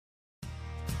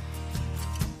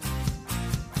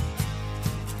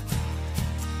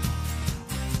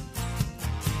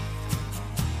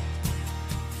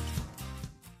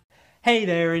Hey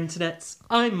there internets,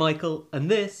 I'm Michael and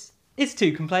this is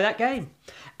Toucan Play That Game.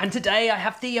 And today I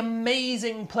have the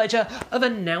amazing pleasure of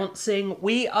announcing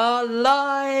we are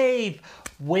live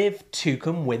with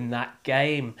Toucan Win That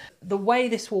Game. The way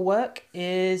this will work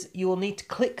is you will need to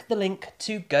click the link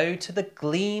to go to the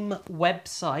Gleam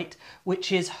website,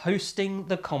 which is hosting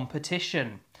the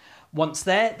competition. Once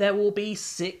there will be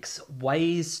 6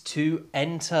 ways to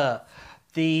enter.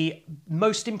 The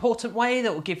most important way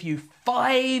that will give you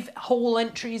 5 whole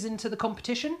entries into the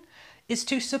competition is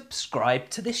to subscribe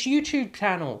to this YouTube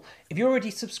channel. If you're already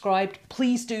subscribed,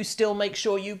 please do still make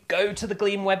sure you go to the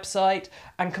Gleam website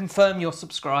and confirm you're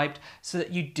subscribed so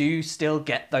that you do still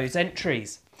get those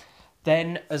entries.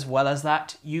 Then, as well as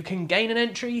that, you can gain an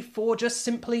entry for just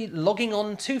simply logging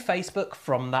on to Facebook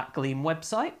from that Gleam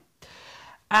website.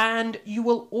 And you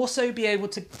will also be able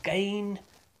to gain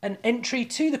an entry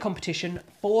to the competition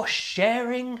for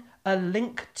sharing a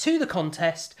link to the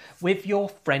contest with your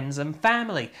friends and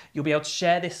family. You'll be able to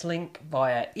share this link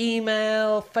via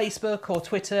email, Facebook or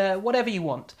Twitter, whatever you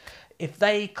want. If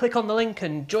they click on the link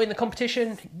and join the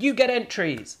competition, you get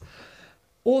entries.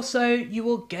 Also, you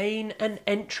will gain an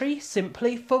entry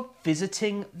simply for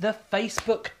visiting the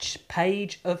Facebook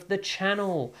page of the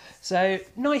channel. So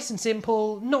nice and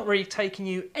simple, not really taking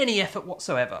you any effort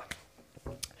whatsoever.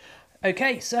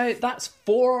 Okay, so that's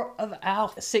 4 of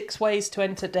our 6 ways to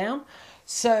enter down.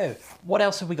 So what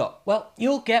else have we got? Well,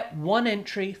 you'll get 1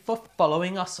 entry for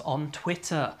following us on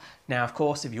Twitter. Now, of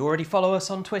course, if you already follow us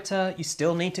on Twitter, you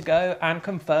still need to go and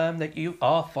confirm that you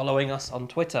are following us on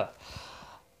Twitter.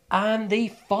 And the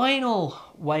final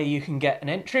way you can get an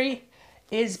entry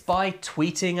is by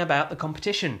tweeting about the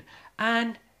competition.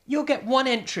 And you'll get 1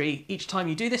 entry each time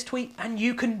you do this tweet, and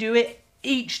you can do it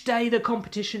each day the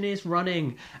competition is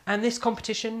running. And this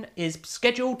competition is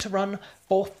scheduled to run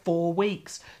for 4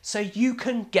 weeks. So you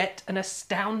can get an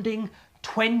astounding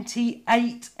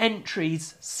 28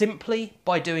 entries simply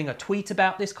by doing a tweet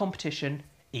about this competition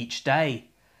each day.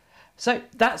 So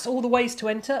that's all the ways to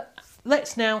enter.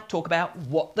 Let's now talk about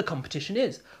what the competition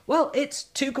is. Well, it's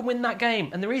Toucan Win That Game.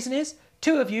 And the reason is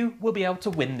 2 of you will be able to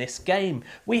win this game.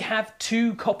 We have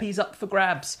 2 copies up for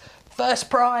grabs. First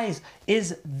prize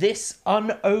is this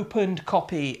unopened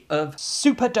copy of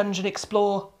Super Dungeon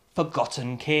Explore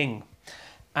Forgotten King.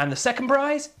 And the second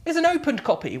prize is an opened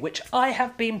copy, which I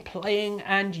have been playing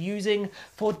and using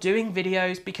for doing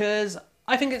videos because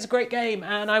I think it's a great game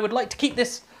and I would like to keep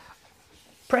this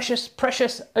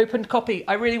precious opened copy.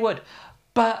 I really would.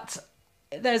 But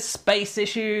there's space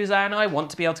issues and I want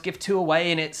to be able to give 2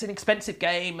 away, and it's an expensive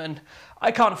game and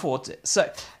I can't afford it.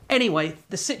 So anyway,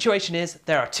 the situation is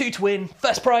there are 2 to win.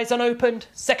 First prize unopened,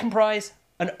 second prize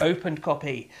an opened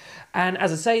copy. And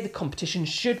as I say, the competition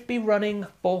should be running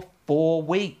for 4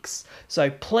 weeks. So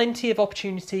plenty of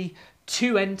opportunity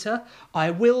to enter.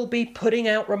 I will be putting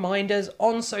out reminders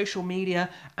on social media,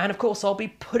 and of course I'll be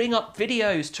putting up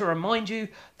videos to remind you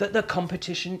that the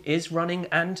competition is running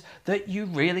and that you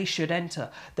really should enter.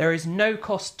 There is no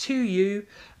cost to you.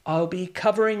 I'll be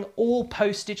covering all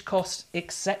postage costs,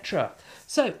 etc.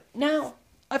 So now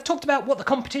I've talked about what the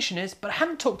competition is, but I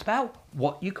haven't talked about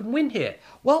what you can win here.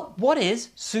 Well, what is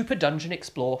Super Dungeon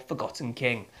Explore Forgotten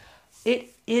King?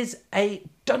 It is a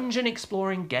dungeon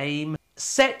exploring game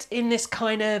set in this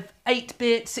kind of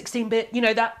 8-bit, 16-bit, you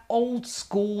know, that old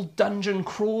school dungeon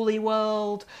crawly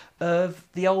world of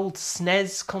the old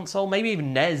SNES console, maybe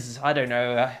even NES, I don't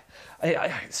know.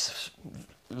 It's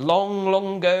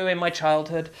long ago in my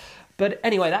childhood. But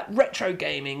anyway, that retro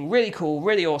gaming, really cool,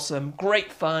 really awesome,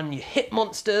 great fun. You hit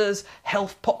monsters,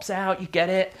 health pops out, you get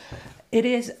it. It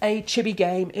is a chibi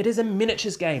game. It is a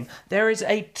miniatures game. There is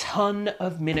a ton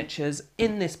of miniatures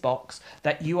in this box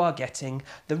that you are getting.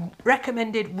 The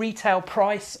recommended retail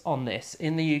price on this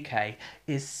in the UK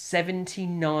is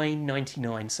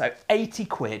 $79.99, so 80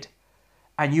 quid,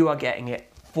 and you are getting it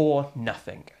for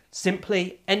nothing.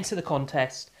 Simply enter the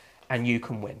contest and you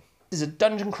can win. This is a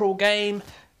dungeon crawl game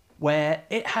where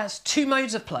it has 2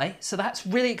 modes of play, so that's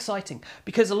really exciting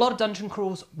because a lot of dungeon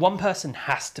crawls, one person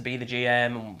has to be the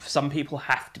GM, and some people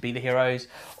have to be the heroes,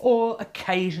 or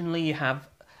occasionally you have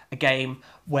a game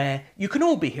where you can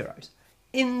all be heroes.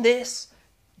 In this,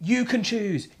 you can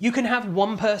choose. You can have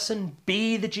one person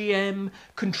be the GM,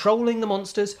 controlling the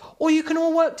monsters, or you can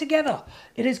all work together.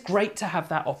 It is great to have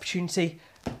that opportunity,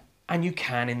 and you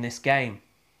can in this game.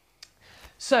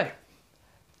 So,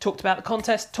 talked about the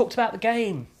contest, talked about the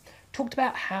game, talked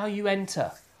about how you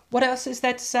enter. What else is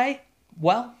there to say?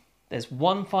 Well, there's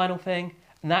one final thing,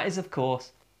 and that is, of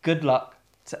course, good luck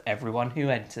to everyone who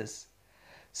enters.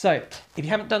 So, if you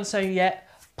haven't done so yet,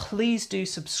 please do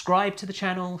subscribe to the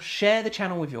channel, share the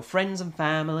channel with your friends and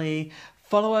family,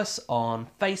 Follow us on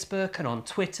Facebook and on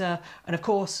Twitter. And of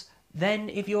course, then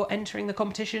if you're entering the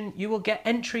competition, you will get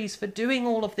entries for doing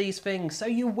all of these things. So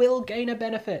you will gain a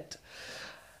benefit.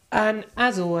 And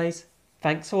as always,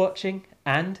 thanks for watching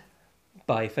and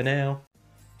bye for now.